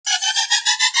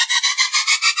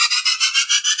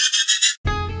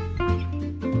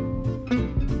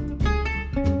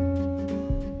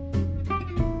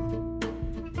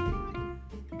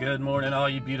Good morning, all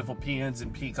you beautiful peons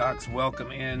and peacocks. Welcome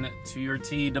in to your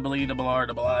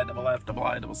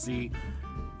TEERRRFFCC,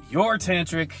 your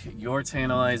tantric, your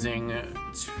tantalizing,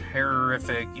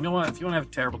 terrific. You know what? If you want to have a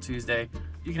terrible Tuesday,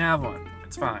 you can have one.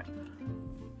 It's fine.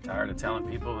 Tired of telling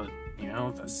people that,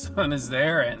 the sun is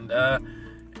there and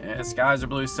skies are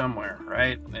blue somewhere,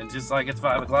 right? And just like it's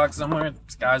 5 o'clock somewhere,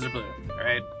 skies are blue,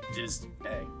 right? Just,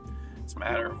 hey, it's a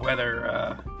matter of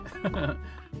whether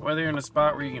you're in a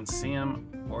spot where you can see them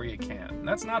or you can't. And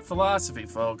that's not philosophy,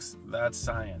 folks. That's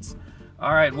science.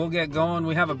 All right, we'll get going.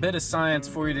 We have a bit of science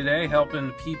for you today,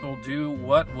 helping people do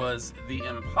what was the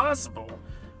impossible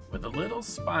with a little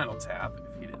spinal tap.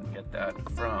 If you didn't get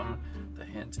that from the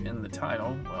hint in the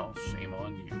title, well, shame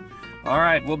on you. All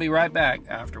right, we'll be right back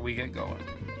after we get going.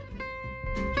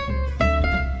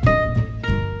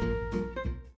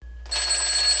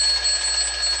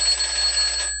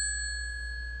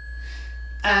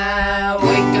 I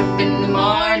wake up in the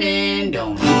morning,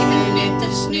 don't even hit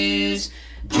the snooze.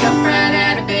 Jump right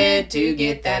out of bed to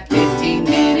get that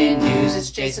 15-minute news. It's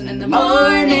Jason in the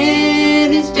morning,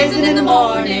 it's Jason in the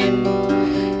morning.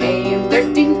 AM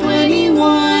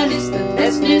 1321, it's the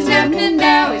best news happening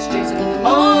now. It's Jason in the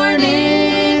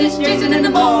morning, it's Jason in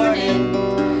the morning.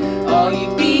 All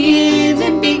you beans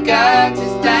and peacocks,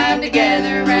 it's time to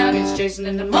gather around. It's Jason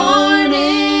in the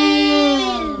morning.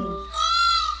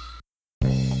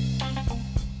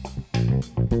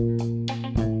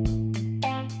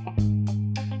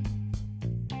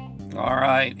 All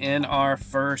right, in our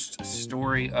first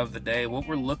story of the day, what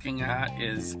we're looking at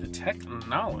is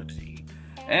technology.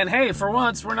 And hey, for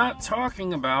once, we're not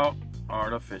talking about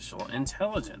artificial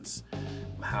intelligence.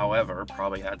 However,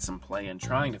 probably had some play in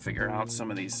trying to figure out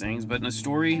some of these things, but in a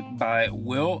story by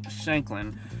Will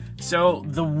Shanklin. So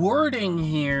the wording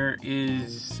here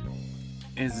is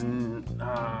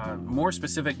more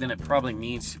specific than it probably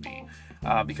needs to be.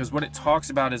 Because what it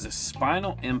talks about is a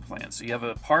spinal implant. So you have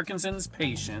a Parkinson's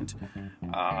patient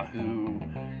who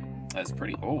is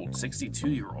pretty old,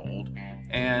 62-year-old,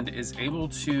 and is able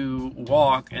to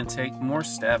walk and take more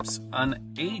steps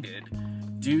unaided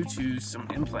due to some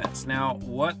implants. Now,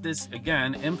 what this,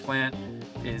 again, implant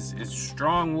is a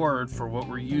strong word for what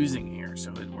we're using here.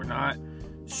 So that we're not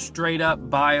straight up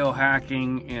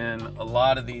biohacking in a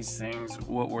lot of these things.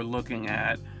 What we're looking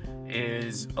at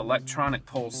is electronic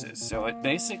pulses. So it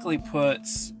basically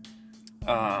puts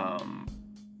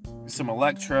some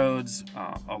electrodes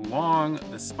along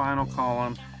the spinal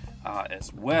column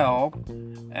as well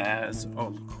as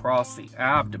across the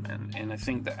abdomen. And I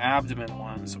think the abdomen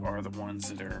ones are the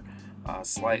ones that are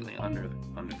slightly under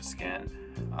the skin,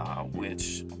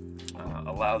 which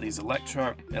allow these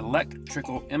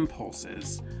electrical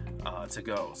impulses to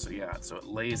go. So yeah, so it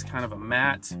lays kind of a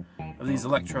mat of these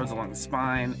electrodes along the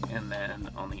spine, and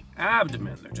then on the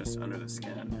abdomen they're just under the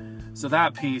skin. So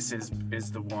that piece is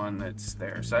the one that's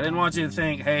there. So I didn't want you to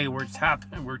think, hey, we're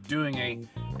doing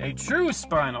a true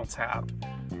spinal tap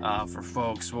for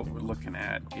folks. What we're looking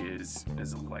at is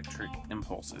electric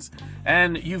impulses,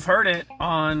 and you've heard it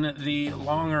on the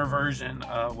longer version.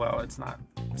 Well, it's not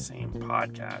the same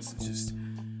podcast. It's just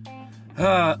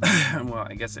well,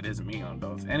 I guess it is me on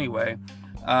both. Anyway,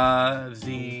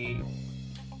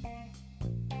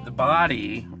 the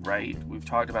body, right? We've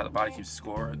talked about the body keeps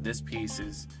score. This piece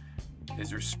is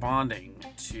responding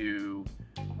to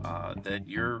that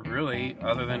you're really,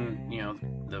 other than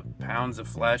the pounds of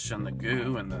flesh and the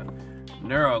goo and the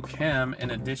neurochem, in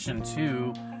addition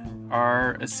to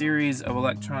are a series of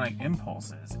electronic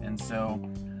impulses. And so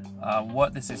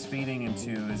what this is feeding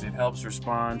into is it helps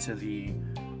respond to the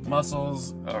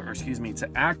muscles, to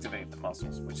activate the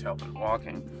muscles, which help in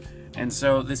walking. And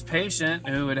so this patient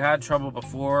who had trouble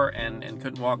before and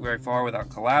couldn't walk very far without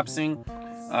collapsing,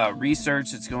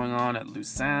 research that's going on at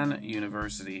Lausanne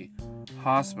University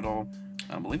Hospital,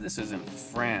 I believe this is in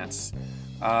France,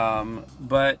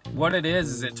 but what it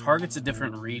is it targets a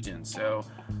different region. So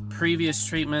previous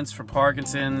treatments for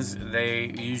Parkinson's,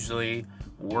 they usually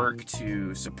work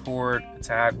to support,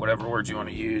 attack, whatever words you want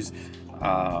to use,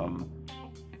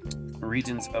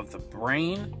 regions of the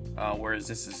brain, whereas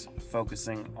this is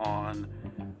focusing on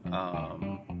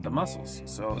the muscles.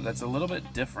 So that's a little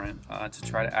bit different to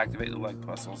try to activate the leg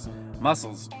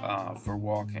muscles for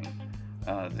walking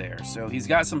there. So he's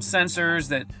got some sensors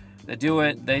that do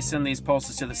it. They send these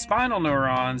pulses to the spinal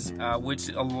neurons, which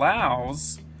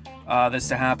allows this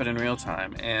to happen in real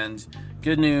time. And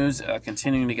good news,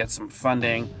 continuing to get some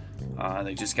funding.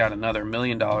 They just got another $1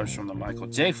 million from the Michael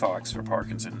J. Fox for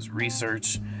Parkinson's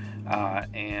research.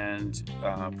 And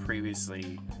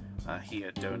previously he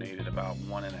had donated about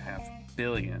 $1.5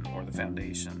 billion, or the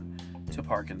foundation, to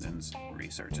Parkinson's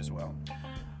research as well.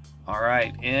 All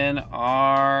right, in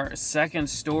our second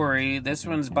story, this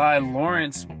one's by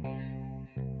Lawrence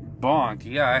Bonk.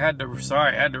 Yeah, I had to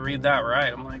read that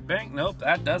right. I'm like, bang, nope,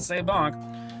 that does say Bonk.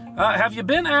 Have you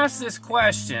been asked this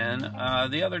question?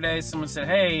 The other day, someone said,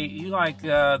 hey, you like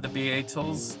the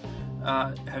Beatles?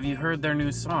 Have you heard their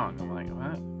new song? I'm like,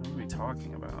 what are we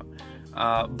talking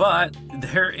about? But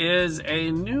there is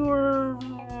a newer,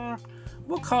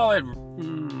 we'll call it,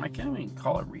 I can't even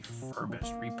call it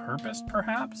repurposed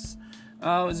perhaps,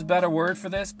 is a better word for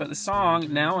this, but the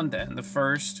song, Now and Then, the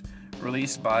first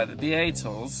released by the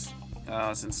Beatles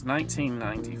since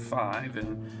 1995,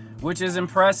 and which is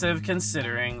impressive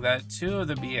considering that two of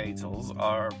the Beatles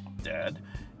are dead,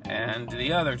 and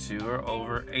the other two are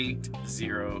over 80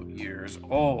 years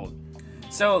old.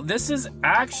 So this is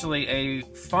actually a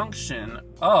function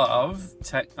of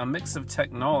a mix of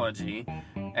technology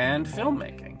and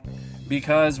filmmaking.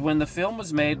 Because when the film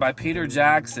was made by Peter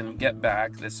Jackson, Get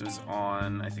Back, this was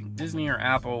on, I think, Disney or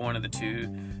Apple, one of the two.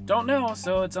 Don't know,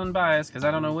 so it's unbiased, because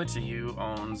I don't know which of you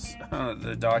owns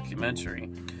the documentary.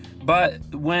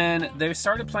 But when they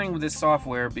started playing with this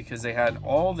software, because they had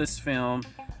all this film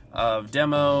of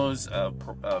demos, of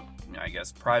I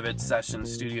guess, private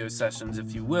sessions, studio sessions,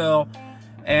 if you will,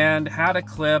 and had a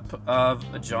clip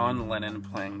of John Lennon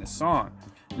playing the song.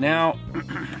 Now,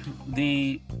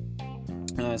 the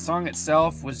song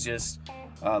itself was just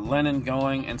Lennon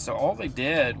going, and so all they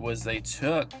did was they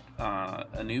took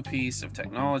a new piece of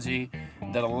technology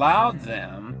that allowed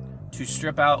them to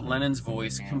strip out Lennon's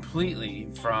voice completely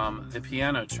from the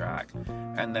piano track,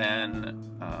 and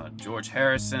then George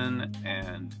Harrison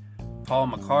and Paul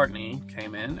McCartney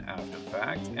came in after the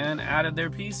fact and added their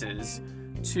pieces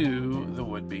to the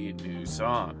would-be new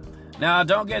song. Now,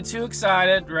 don't get too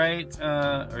excited, right?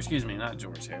 Or excuse me, not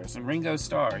George Harrison. Ringo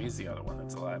Starr, he's the other one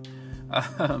that's alive.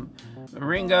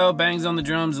 Ringo bangs on the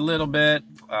drums a little bit.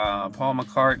 Paul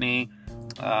McCartney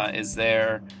is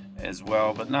there as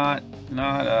well, but not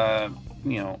a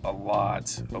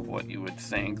lot of what you would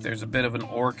think. There's a bit of an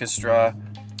orchestra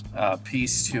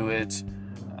piece to it.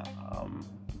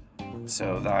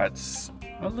 So that's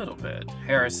a little bit.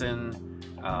 Harrison,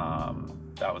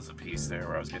 that was the piece there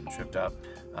where I was getting tripped up.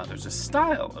 There's a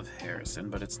style of Harrison,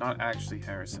 but it's not actually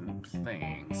Harrison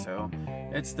playing. So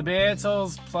it's the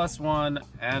Beatles plus one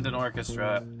and an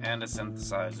orchestra and a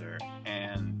synthesizer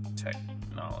and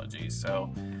technology.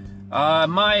 So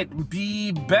might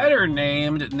be better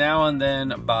named Now and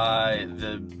Then by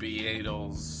the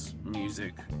Beatles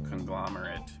music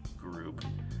conglomerate group,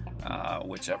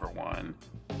 whichever one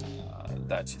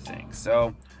that you think.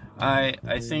 So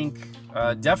I think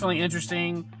definitely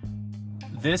interesting.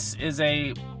 This is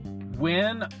a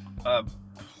win, a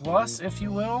plus, if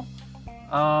you will.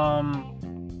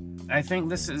 I think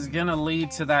this is going to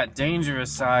lead to that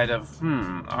dangerous side of,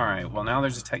 all right, well, now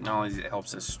there's a technology that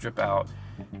helps us strip out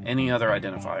any other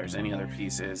identifiers, any other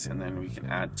pieces, and then we can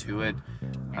add to it.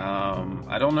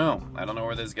 I don't know. I don't know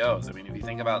where this goes. I mean, if you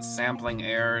think about sampling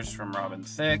errors from Robin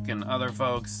Thicke and other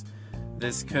folks,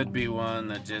 this could be one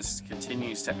that just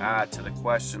continues to add to the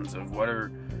questions of what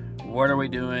are we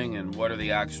doing and what are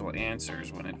the actual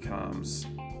answers when it comes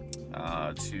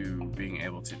to being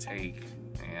able to take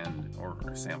or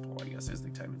sample, I guess is the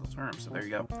technical term. So there you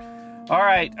go. All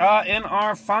right, in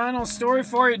our final story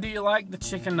for you, do you like the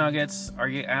chicken nuggets? Are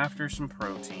you after some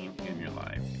protein in your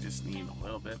life? You just need a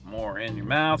little bit more in your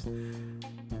mouth.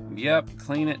 Yep,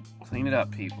 clean it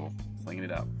up, people. Clean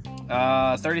it up.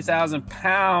 30,000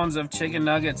 pounds of chicken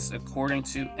nuggets, according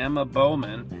to Emma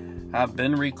Bowman, have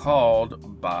been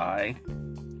recalled by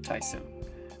Tyson.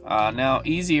 Now,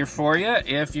 easier for you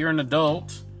if you're an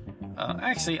adult.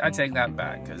 Actually, I take that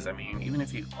back, because, I mean, even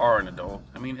if you are an adult,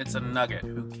 I mean, it's a nugget.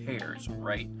 Who cares,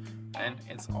 right? And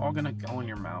it's all going to go in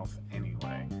your mouth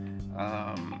anyway,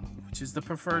 which is the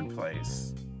preferred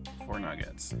place for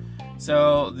nuggets.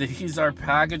 So these are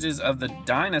packages of the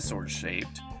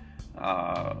dinosaur-shaped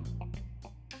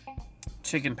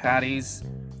chicken patties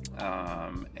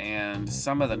and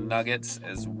some of the nuggets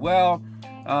as well,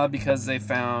 because they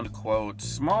found, quote,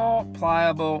 small,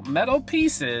 pliable metal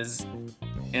pieces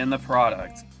in the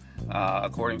product,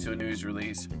 according to a news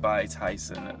release by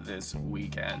Tyson this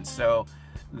weekend. So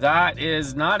that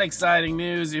is not exciting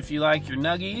news if you like your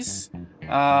nuggies,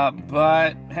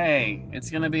 but hey, it's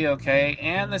gonna be okay.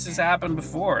 And this has happened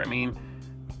before. I mean,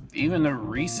 even the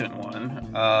recent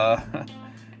one,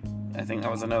 I think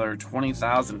that was another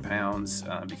 20,000 pounds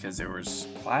because there was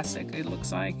plastic, it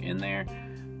looks like, in there.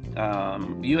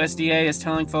 USDA is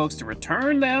telling folks to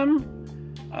return them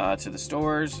to the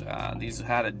stores. These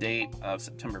had a date of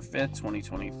September 5th,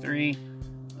 2023,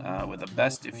 with a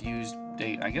best if used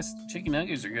date. I guess chicken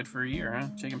nuggets are good for a year, huh?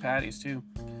 Chicken patties too.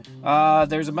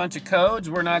 There's a bunch of codes.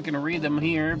 We're not going to read them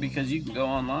here because you can go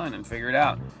online and figure it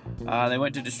out. They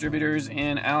went to distributors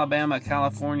in Alabama,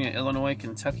 California, Illinois,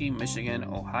 Kentucky, Michigan,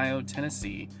 Ohio,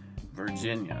 Tennessee,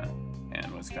 Virginia,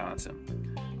 and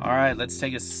Wisconsin. All right, let's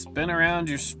take a spin around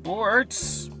your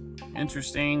sports.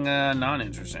 Interesting,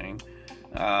 non-interesting.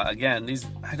 Again, these,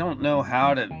 I don't know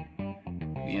how to,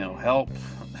 help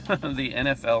the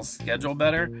NFL schedule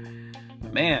better.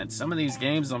 Man, some of these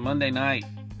games on Monday night,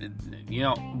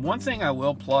 one thing I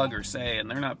will plug or say, and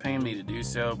they're not paying me to do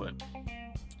so, but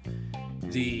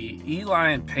the Eli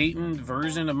and Peyton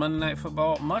version of Monday Night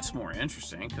Football, much more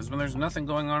interesting, because when there's nothing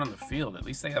going on the field, at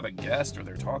least they have a guest or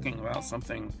they're talking about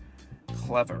something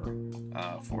clever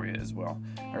for you as well.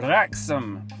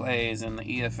 Wrexham plays in the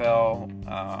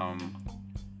EFL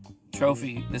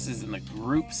Trophy. This is in the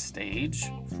group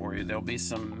stage for you. There'll be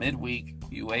some midweek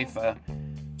UEFA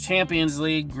Champions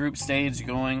League group stage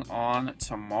going on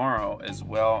tomorrow as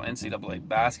well. NCAA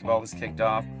basketball is kicked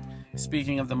off.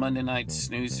 Speaking of the Monday night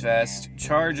snooze fest,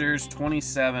 Chargers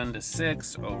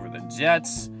 27-6 over the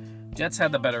Jets. Jets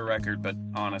had the better record, but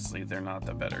honestly, they're not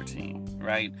the better team,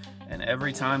 right? And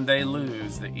every time they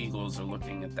lose, the Eagles are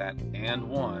looking at that and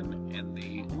one in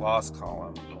the loss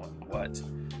column going, what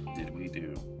did we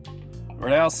do?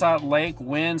 Real Salt Lake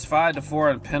wins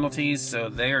 5-4 on penalties, so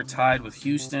they are tied with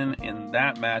Houston in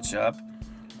that matchup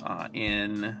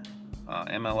in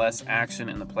MLS action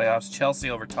in the playoffs. Chelsea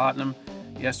over Tottenham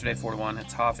yesterday 4-1.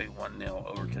 Hetafe 1-0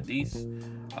 over Cadiz.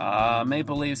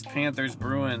 Maple Leafs, Panthers,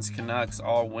 Bruins, Canucks,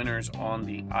 all winners on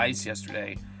the ice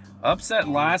yesterday. Upset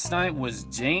last night was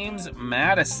James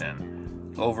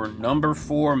Madison over number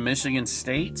 4 Michigan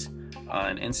State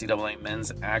in NCAA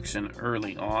men's action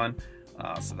early on.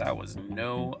 So that was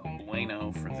no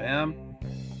bueno for them.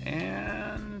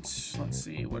 And let's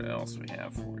see what else we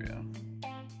have for you.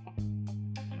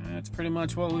 That's pretty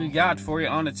much what we got for you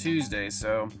on a Tuesday.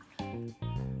 So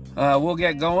we'll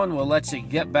get going. We'll let you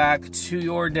get back to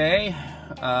your day.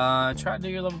 Try to do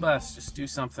your level best. Just do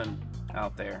something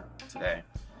out there today.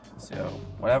 So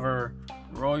whatever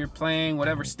role you're playing,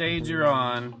 whatever stage you're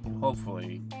on,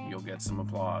 hopefully you'll get some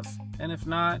applause. And if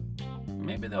not,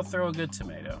 maybe they'll throw a good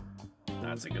tomato.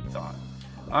 That's a good thought.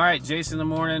 All right, Jason in the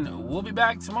morning. We'll be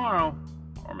back tomorrow,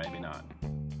 or maybe not.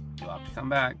 You'll have to come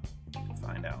back and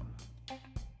find out.